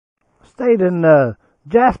Stayed in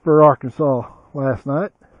Jasper, Arkansas last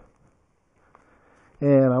night,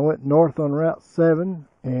 and I went north on Route 7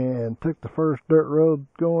 and took the first dirt road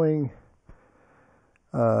going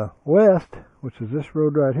west, which is this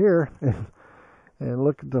road right here. And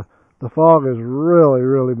look at the fog has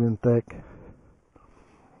really been thick.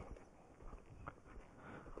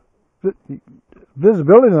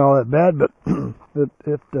 Visibility not all that bad, but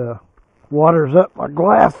it waters up my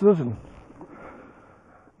glasses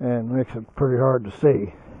and makes it pretty hard to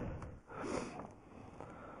see.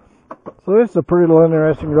 So it's a pretty little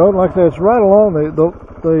interesting road. Like I said, it's right along the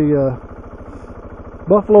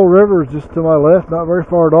Buffalo River is just to my left, not very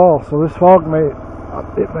far at all. So this fog may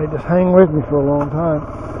just hang with me for a long time.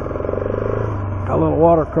 Got a little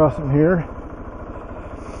water crossing here.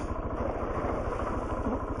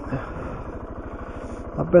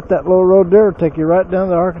 I bet that little road there will take you right down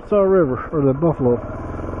the Arkansas River, or the Buffalo.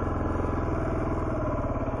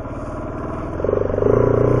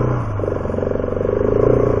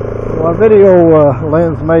 My video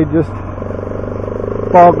lens may just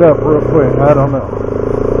fog up real quick, I don't know.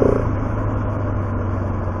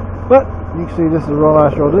 But you can see this is a real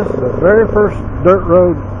nice road. This is the very first dirt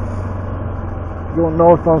road going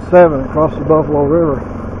north on 7 across the Buffalo River.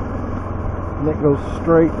 And it goes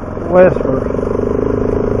straight westward.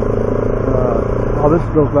 This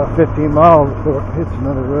goes about 15 miles before it hits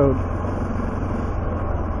another road.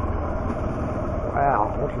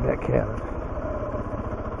 Wow, look at that cabin.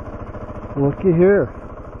 Looky here.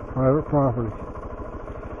 Private property.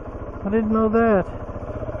 I didn't know that.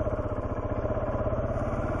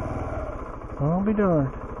 I'll be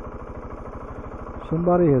darned.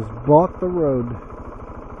 Somebody has bought the road.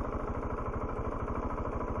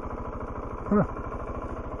 Huh.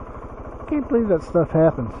 Can't believe that stuff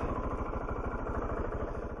happens.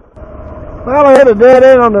 Well, I hit a dead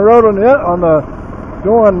end on the road on the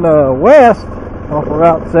going west off of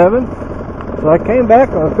Route 7. So I came back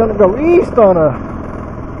and I was going to go east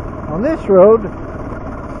on this road.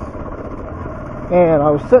 And I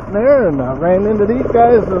was sitting there and I ran into these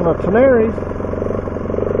guys in the Tenaries.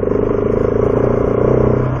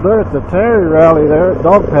 They're at the Tenary rally there at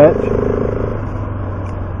Dog Patch.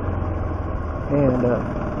 And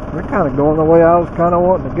they're kind of going the way I was kind of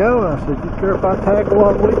wanting to go. And I said, you care if I tag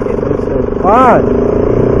along with you? And they said, fine.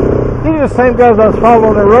 These are the same guys I was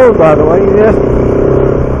following the road, by the way. Yes.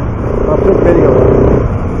 I took video of it.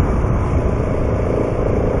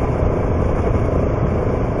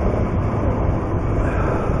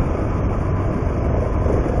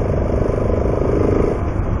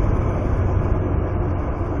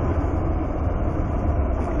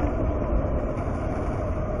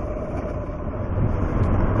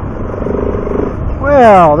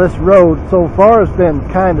 Well, this road so far has been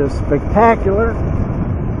kind of spectacular.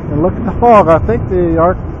 And look at the fog. I think the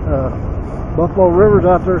Buffalo River's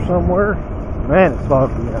out there somewhere. Man, it's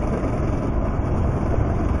foggy out there.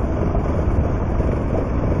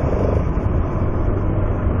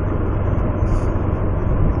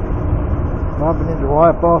 I need to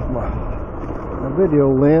wipe off my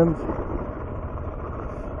video lens.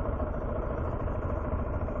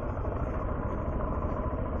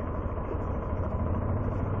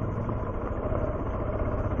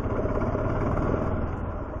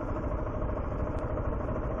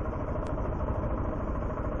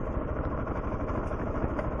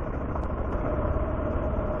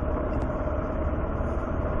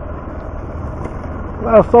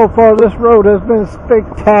 Well, so far this road has been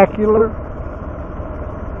spectacular.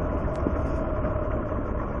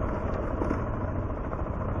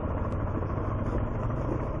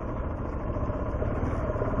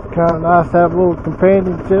 It's kind of nice to have a little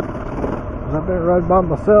companionship, because I've been riding by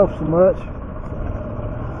myself so much.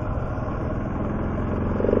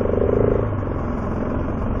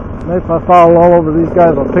 Maybe if I follow all over these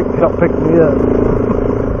guys, they'll help pick me up.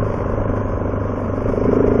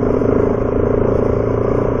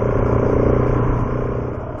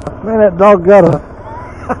 Man, that dog got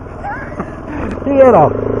he had a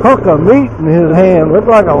hunk of meat in his hand. Looked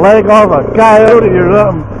like a leg off a coyote or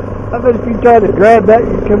something. I bet if you tried to grab that,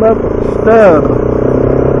 you'd come up with a stub.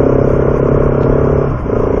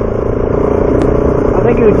 I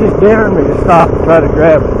think he was just daring me to stop and try to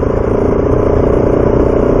grab it.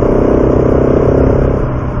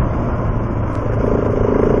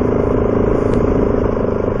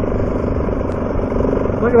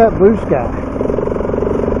 Look at that blue sky.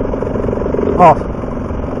 Awesome.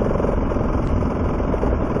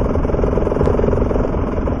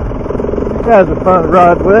 These guys are fun to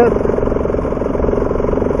ride with.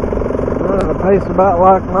 Running a pace about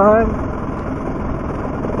like mine.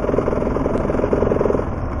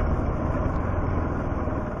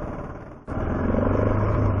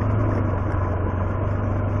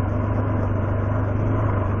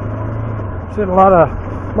 Seen a lot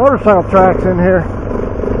of motorcycle tracks in here.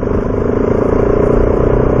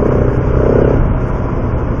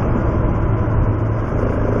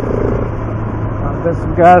 There's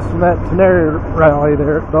some guys from that Tenerife rally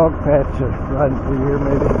there at Dog Patch riding through here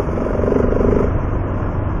maybe.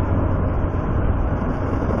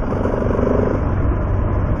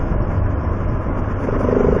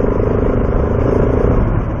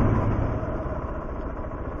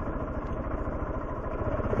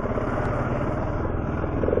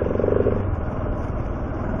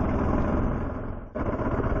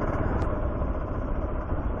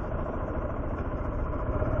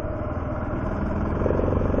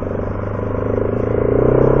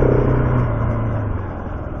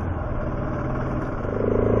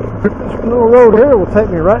 This little road here will take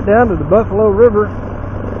me right down to the Buffalo River.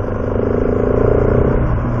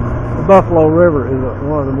 The Buffalo River is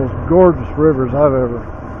one of the most gorgeous rivers I've ever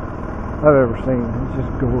seen. It's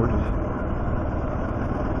just gorgeous.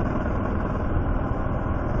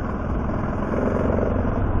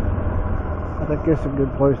 I think it's a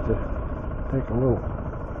good place to take a little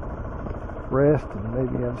rest and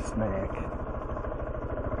maybe have a snack.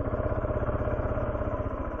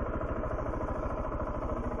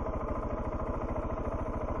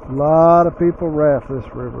 A lot of people raft this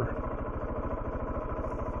river.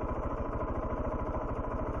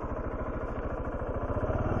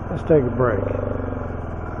 Let's take a break.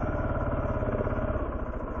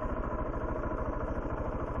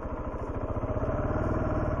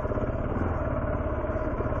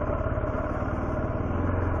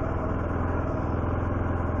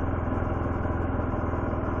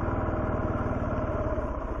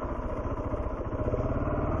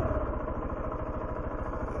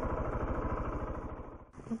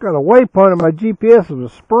 Got a waypoint on my GPS of a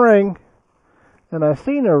spring, and I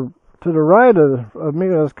seen to the right of me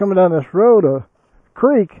when I was coming down this road a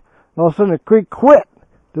creek, and all of a sudden the creek quit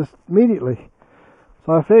just immediately.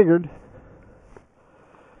 So I figured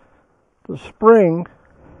the spring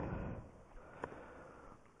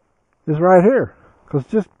is right here, because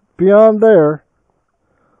just beyond there's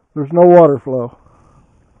no water flow.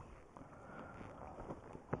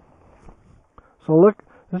 So look.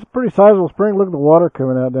 This is a pretty sizable spring. Look at the water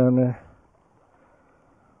coming out down there.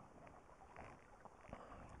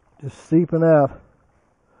 Just seeping out.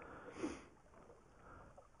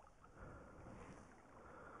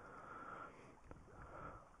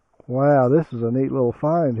 Wow, this is a neat little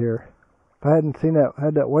find here. If I hadn't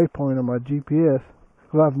had that waypoint on my GPS,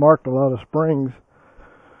 because I've marked a lot of springs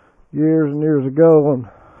years and years ago on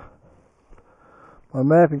my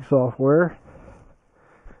mapping software,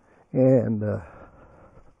 and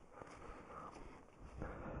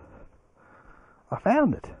I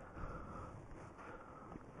found it.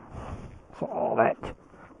 So all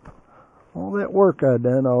that work I'd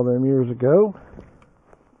done all them years ago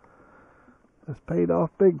has paid off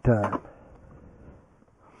big time.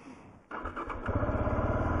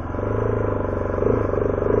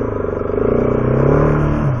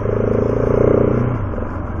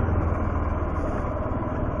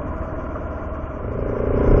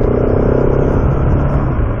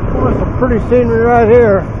 Well, some pretty scenery right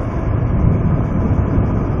here.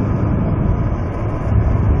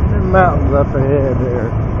 Mountains up ahead there.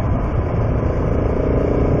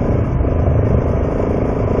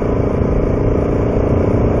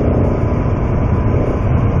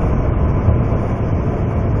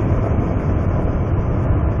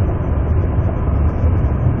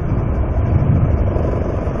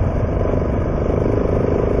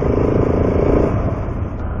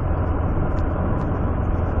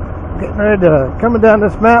 Getting ready to, coming down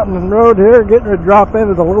this mountain road here, getting ready to drop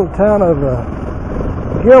into the little town of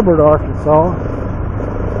Gilbert, Arkansas.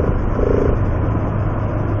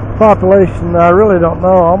 Population, I really don't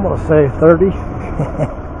know. I'm going to say 30.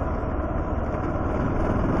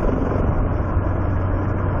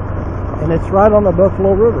 And it's right on the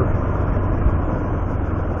Buffalo River.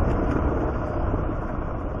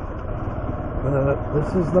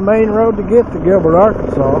 This is the main road to get to Gilbert,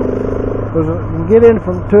 Arkansas. You can get in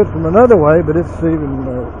to it from another way, but it's even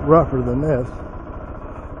rougher than this.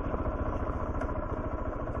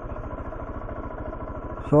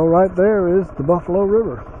 So right there is the Buffalo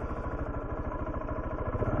River.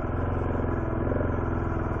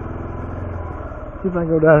 See if I can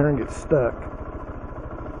go down here and get stuck.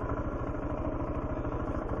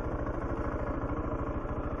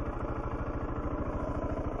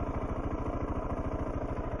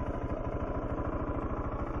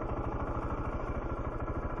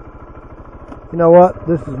 You know what?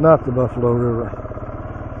 This is not the Buffalo River.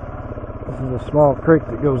 This is a small creek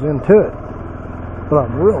that goes into it. But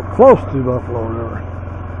I'm real close to Buffalo River.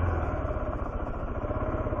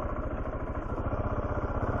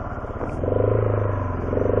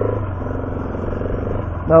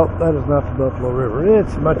 Nope, that is not the Buffalo River.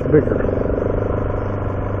 It's much bigger.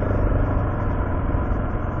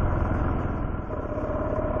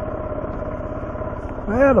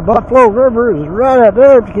 Well, the Buffalo River is right out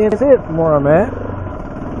there, but you can't see it from where I'm at.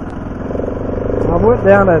 So I went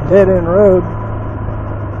down a dead-end road,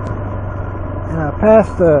 and I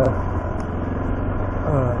passed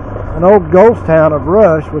an old ghost town of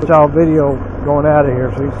Rush, which I'll video going out of here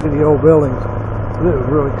so you can see the old buildings. It was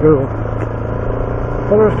really cool.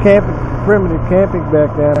 But there's camping, primitive camping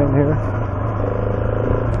back down in here,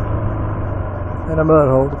 and a mud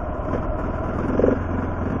hole.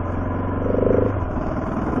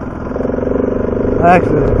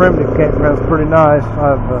 Actually, the primitive campground's pretty nice.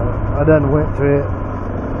 I done went to it.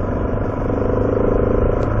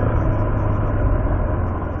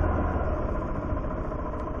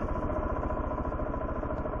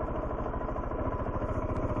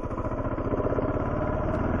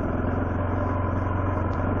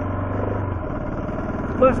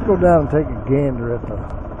 Let's go down and take a gander at the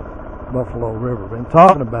Buffalo River. Been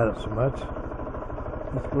talking about it so much.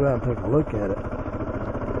 Let's go down and take a look at it.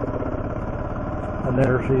 And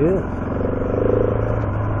there she is.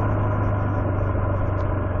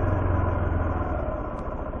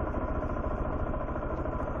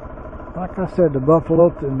 Like I said, the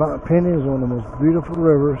Buffalo, in my opinion, is one of the most beautiful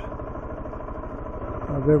rivers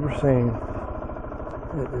I've ever seen.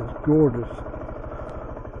 It is gorgeous.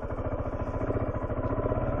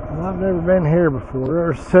 Well, I've never been here before.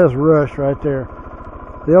 There it says Rush right there.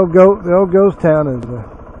 The old ghost town is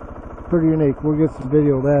pretty unique. We'll get some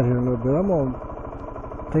video of that here in a little bit. I'm going to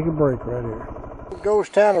take a break right here. The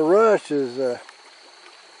ghost town of Rush is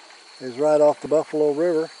right off the Buffalo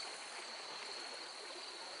River.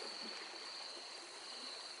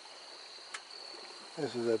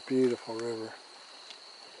 This is a beautiful river.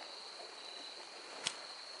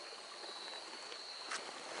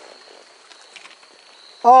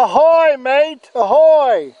 Ahoy, mate!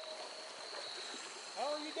 Ahoy! How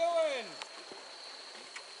are you doing?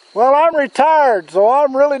 Well, I'm retired, so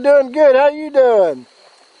I'm really doing good. How you doing?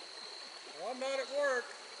 Well, I'm not at work.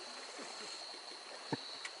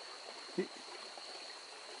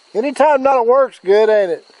 Anytime not at work's good,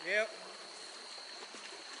 ain't it? Yep.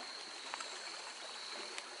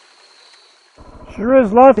 Sure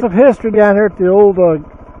is lots of history down here at the old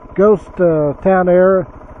ghost town area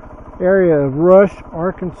of Rush,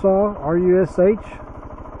 Arkansas, R-U-S-H.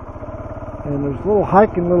 And there's little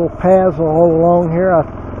hiking little paths all along here.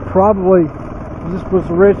 This was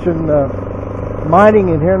rich in mining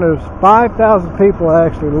in here, and there's 5,000 people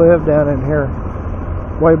actually lived down in here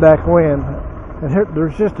way back when. And here,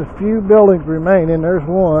 there's just a few buildings remaining. There's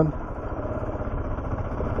one.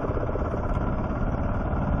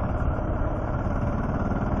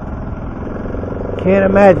 Can't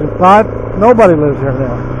imagine. Nobody lives here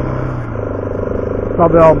now.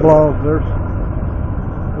 Probably all belongs. There's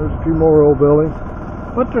a few more old buildings.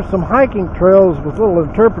 But there's some hiking trails with little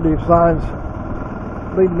interpretive signs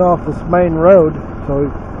leading off this main road. So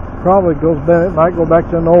it probably it might go back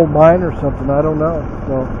to an old mine or something. I don't know.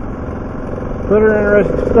 So, pretty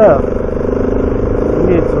interesting stuff.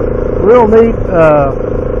 It's a real neat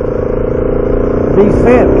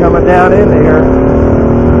descent coming down in here.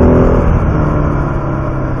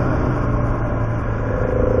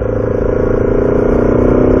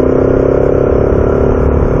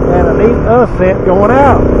 Ascent going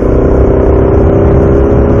out.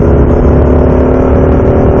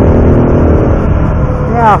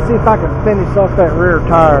 Yeah, I'll see if I can finish off that rear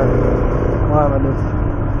tire climbing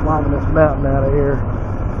this mountain out of here.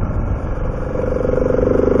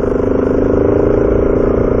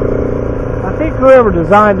 I think whoever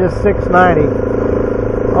designed this 690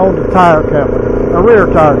 owned a tire company, a rear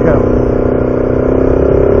tire company.